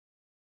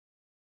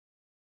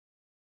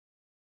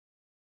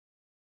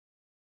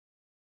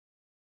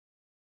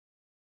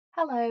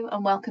Hello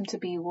and welcome to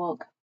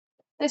BeeWalk.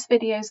 This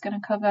video is going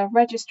to cover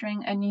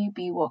registering a new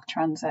BeeWalk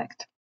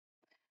transect.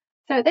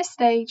 So at this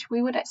stage,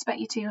 we would expect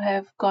you to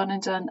have gone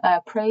and done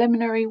a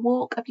preliminary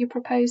walk of your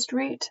proposed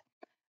route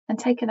and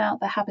taken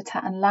out the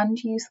habitat and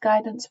land use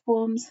guidance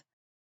forms,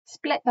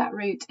 split that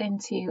route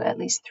into at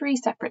least 3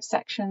 separate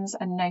sections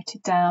and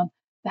noted down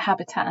the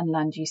habitat and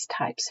land use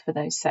types for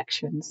those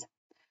sections.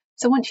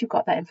 So once you've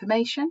got that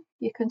information,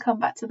 you can come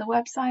back to the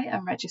website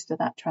and register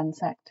that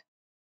transect.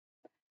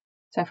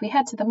 So if we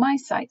head to the My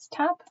Sites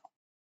tab,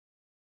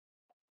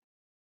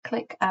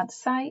 click Add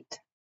Site,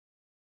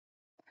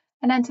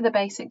 and enter the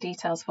basic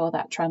details for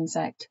that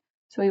transect.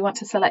 So we want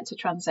to select a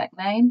transect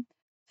name.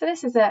 So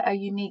this is a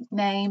unique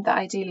name that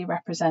ideally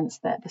represents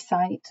the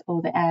site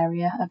or the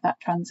area of that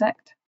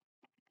transect.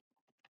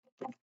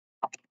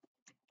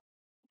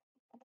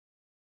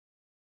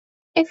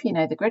 If you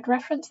know the grid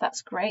reference,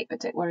 that's great,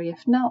 but don't worry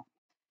if not.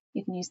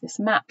 You can use this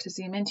map to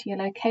zoom into your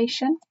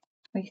location,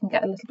 or you can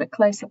get a little bit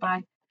closer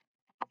by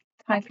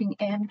typing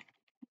in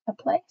a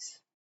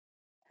place.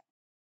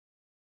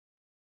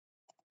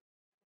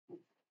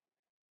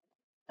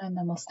 And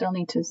then we'll still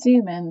need to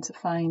zoom in to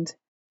find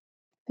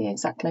the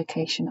exact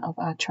location of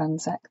our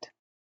transect.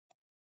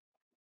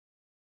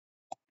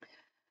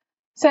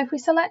 So if we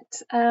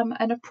select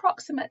an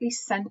approximately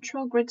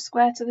central grid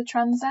square to the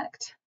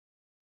transect,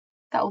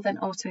 that will then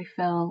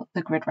autofill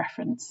the grid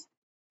reference.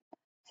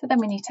 So then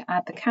we need to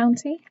add the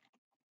county,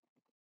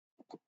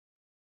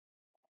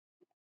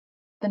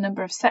 the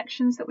number of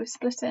sections that we've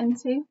split it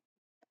into.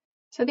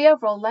 So the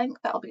overall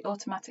length, that will be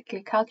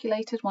automatically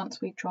calculated once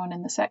we've drawn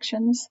in the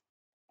sections,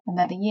 and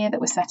then the year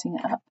that we're setting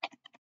it up.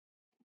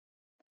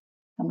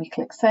 And we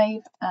click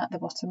Save at the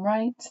bottom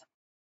right.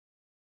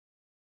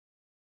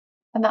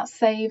 And that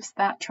saves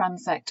that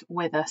transect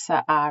with us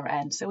at our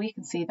end. So we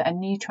can see that a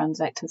new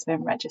transect has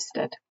been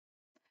registered.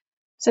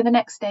 So the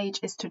next stage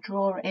is to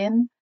draw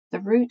in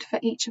the route for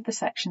each of the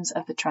sections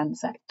of the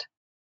transect.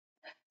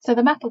 So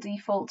the map will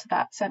default to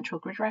that central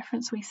grid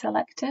reference we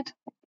selected.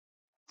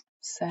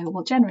 So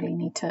we'll generally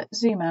need to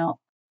zoom out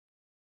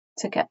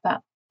to get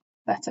that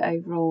better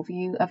overall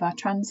view of our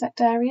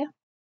transect area.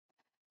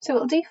 So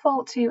it'll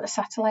default to a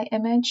satellite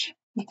image.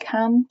 You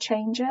can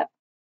change it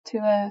to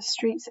a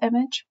streets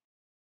image,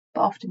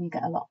 but often you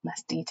get a lot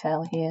less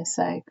detail here.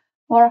 So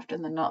more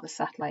often than not, the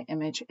satellite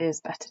image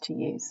is better to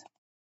use.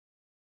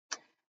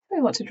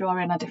 We want to draw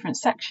in our different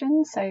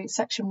sections. So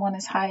section 1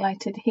 is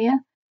highlighted here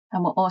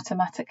and we're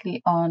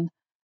automatically on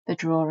the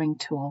drawing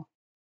tool.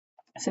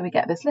 So we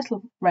get this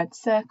little red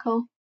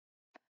circle.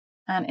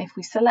 And if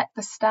we select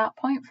the start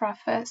point for our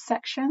first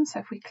section, so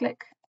if we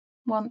click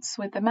once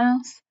with the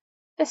mouse,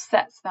 this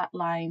sets that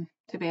line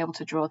to be able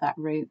to draw that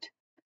route.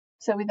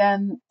 So we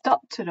then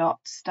dot to dot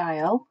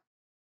style,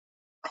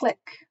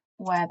 click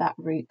where that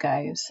route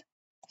goes.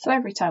 So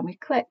every time we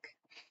click,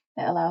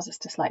 it allows us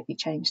to slightly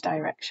change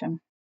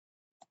direction.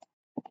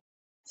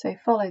 So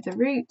follow the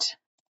route,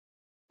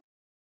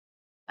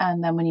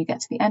 and then when you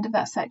get to the end of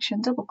that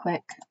section, double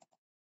click,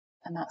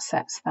 and that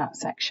sets that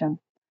section.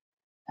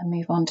 And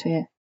move on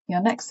to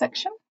your next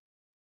section.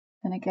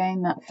 And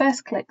again, that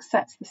first click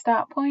sets the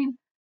start point,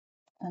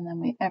 and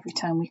then every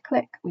time we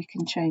click, we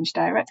can change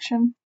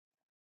direction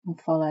and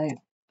follow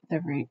the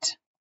route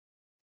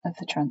of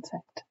the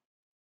transect.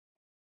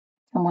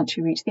 And once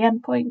you reach the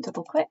end point,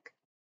 double click,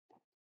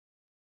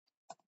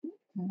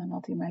 and then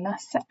I'll do my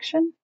last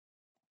section.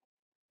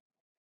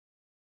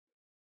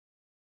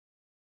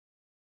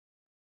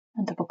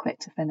 And double click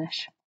to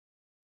finish.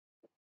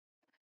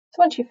 So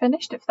once you're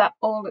finished, if that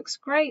all looks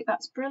great,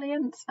 that's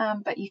brilliant,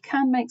 but you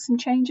can make some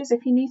changes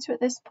if you need to at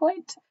this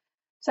point.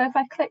 So if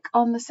I click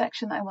on the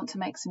section that I want to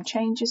make some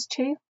changes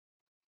to,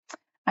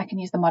 I can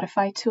use the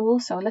modify tool,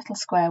 so a little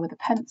square with a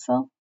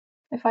pencil.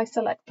 If I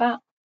select that,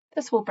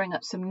 this will bring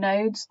up some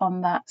nodes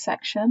on that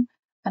section,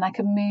 and I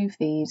can move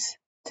these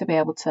to be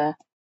able to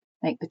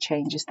make the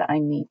changes that I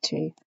need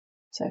to.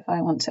 So if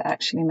I want to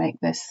actually make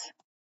this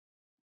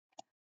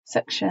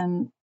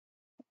section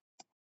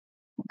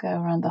go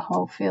around the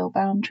whole field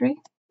boundary,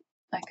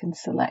 I can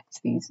select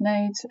these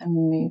nodes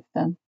and move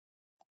them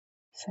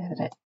so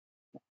that it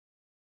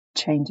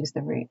changes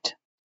the route.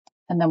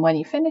 And then when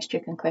you're finished,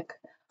 you can click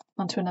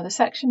onto another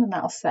section and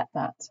that'll set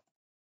that.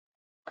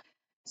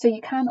 So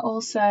you can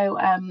also,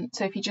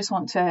 so if you just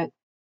want to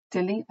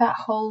delete that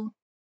whole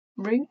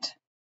route,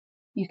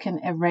 you can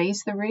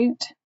erase the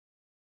route.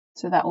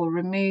 So that will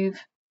remove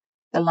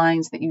the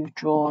lines that you've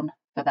drawn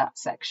for that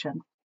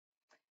section.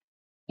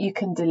 You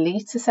can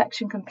delete a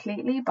section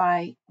completely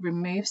by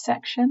remove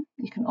section.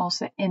 You can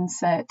also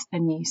insert a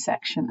new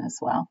section as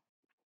well.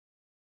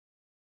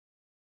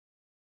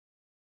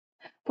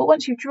 But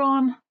once you've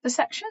drawn the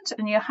sections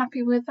and you're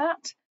happy with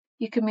that,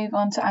 you can move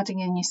on to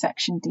adding in your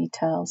section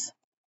details.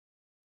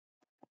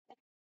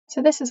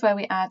 So this is where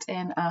we add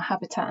in our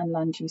habitat and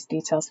land use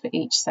details for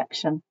each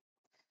section.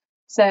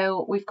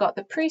 So we've got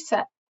the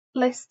preset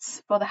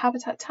lists for the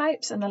habitat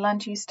types and the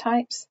land use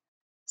types.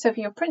 So for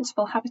your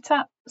principal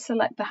habitat,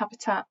 select the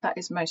habitat that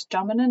is most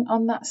dominant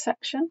on that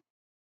section.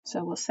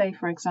 So we'll say,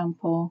 for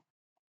example,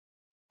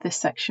 this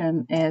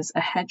section is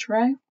a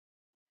hedgerow.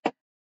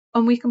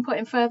 And we can put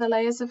in further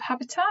layers of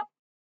habitat.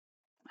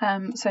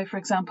 So for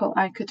example,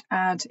 I could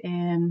add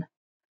in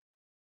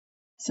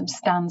some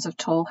stands of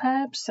tall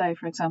herbs. So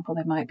for example,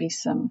 there might be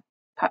some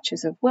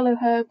patches of willow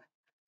herb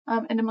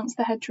in amongst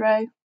the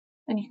hedgerow.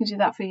 And you can do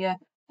that for your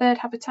third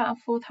habitat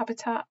and fourth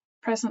habitat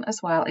present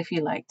as well if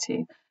you like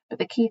to. But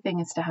the key thing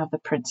is to have the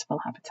principal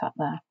habitat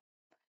there.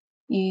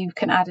 You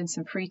can add in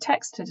some free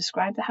text to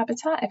describe the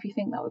habitat if you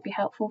think that would be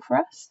helpful for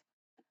us.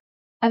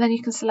 And then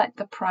you can select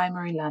the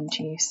primary land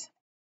use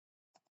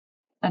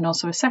and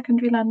also a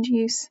secondary land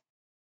use.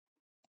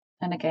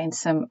 And again,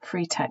 some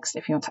free text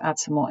if you want to add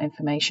some more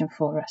information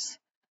for us.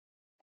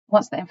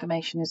 Once the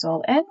information is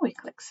all in, we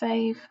click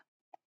Save.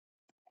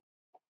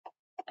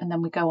 And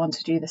then we go on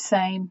to do the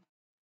same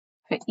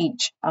for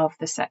each of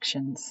the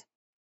sections.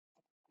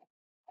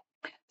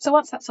 So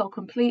once that's all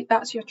complete,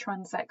 that's your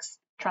transect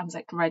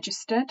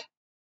registered.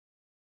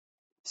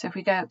 So if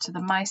we go up to the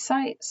My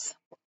Sites,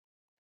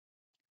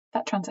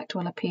 that transect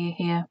will appear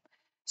here.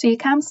 So you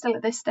can still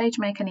at this stage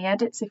make any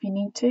edits if you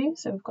need to.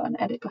 So we've got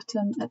an edit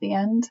button at the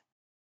end.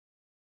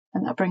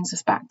 And that brings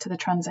us back to the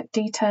transect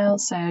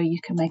details, so you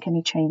can make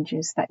any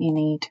changes that you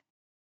need.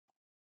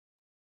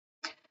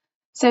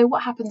 So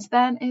what happens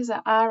then is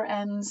at our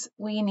ends,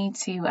 we need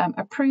to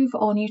approve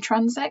all new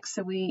transects.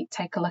 So we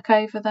take a look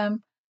over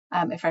them.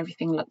 If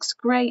everything looks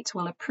great,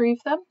 we'll approve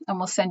them and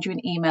we'll send you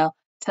an email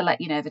to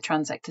let you know the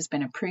transect has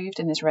been approved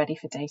and is ready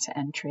for data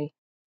entry.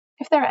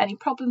 If there are any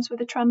problems with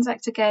the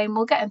transect, again,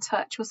 we'll get in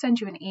touch, we'll send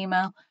you an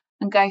email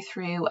and go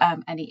through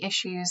any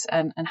issues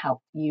and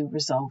help you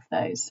resolve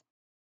those.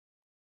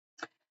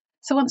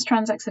 So once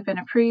transects have been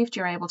approved,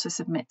 you're able to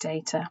submit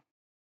data.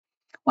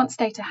 Once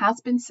data has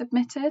been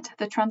submitted,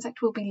 the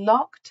transect will be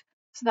locked.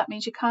 So that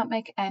means you can't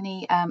make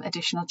any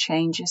additional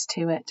changes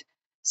to it.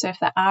 So if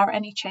there are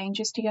any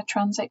changes to your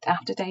transect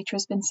after data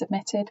has been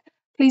submitted,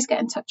 please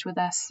get in touch with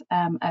us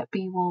at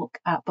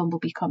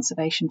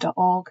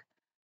BeeWalk@bumblebeeconservation.org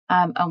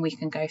and we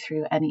can go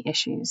through any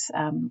issues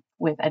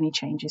with any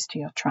changes to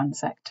your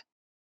transect.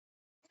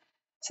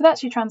 So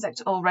that's your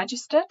transect all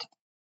registered.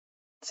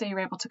 So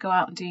you're able to go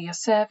out and do your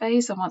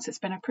surveys, and once it's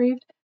been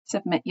approved,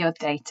 submit your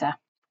data.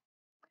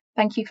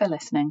 Thank you for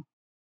listening.